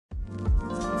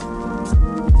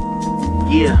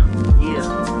Yeah,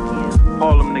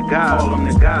 Harlem the God, Harlem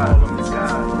the God.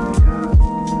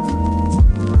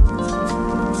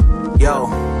 Yo,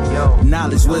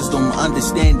 knowledge, wisdom,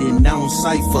 understanding, now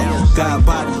cipher. God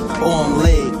body, arm,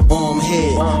 leg, arm,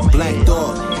 head. Black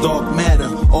thought, dark matter,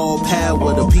 all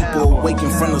power. The people awaken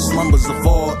from the slumbers of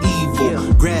all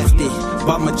evil. Grafted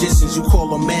by magicians, you call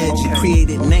them magic.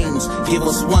 Created names, give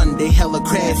us one, they hella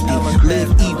crafty.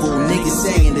 Live evil, niggas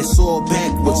saying it's all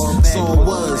backwards. So it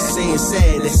was, saying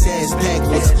sad, that sad's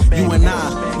backwards. You and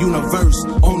I, universe,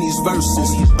 on these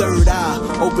verses. Third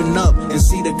eye, open up and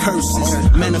see the curses.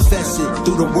 Manifested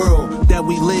through the world that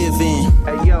we live in.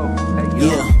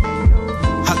 Yeah.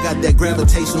 I got that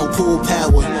gravitational pull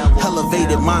power.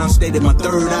 Elevated mind stated, my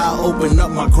third eye open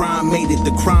up, my grind made it.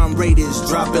 The crime rate is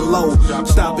dropping low.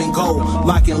 Stop and go,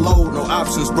 lock and load, no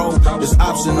options, bro. It's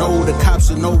optional, the cops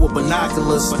should know with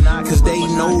binoculars. Cause they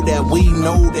know that we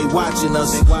know they watching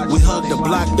us. We hug the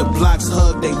blocks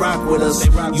hug, they rock with us.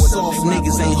 You soft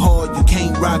niggas ain't hard, you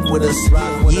can't rock with us.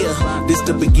 Yeah, this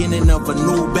the beginning of a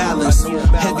new balance.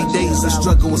 Heavy days of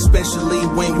struggle, especially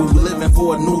when we were living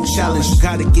for a new challenge. You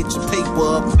gotta get your paper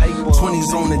up.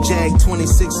 20s on the Jag,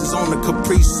 26s on the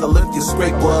Caprice. So lift your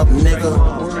scraper up, nigga. The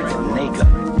word nigga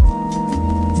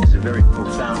is a very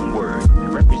profound word.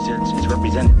 It's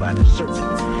represented by the serpent,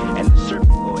 and the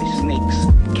serpent, or snakes,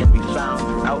 can be found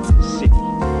throughout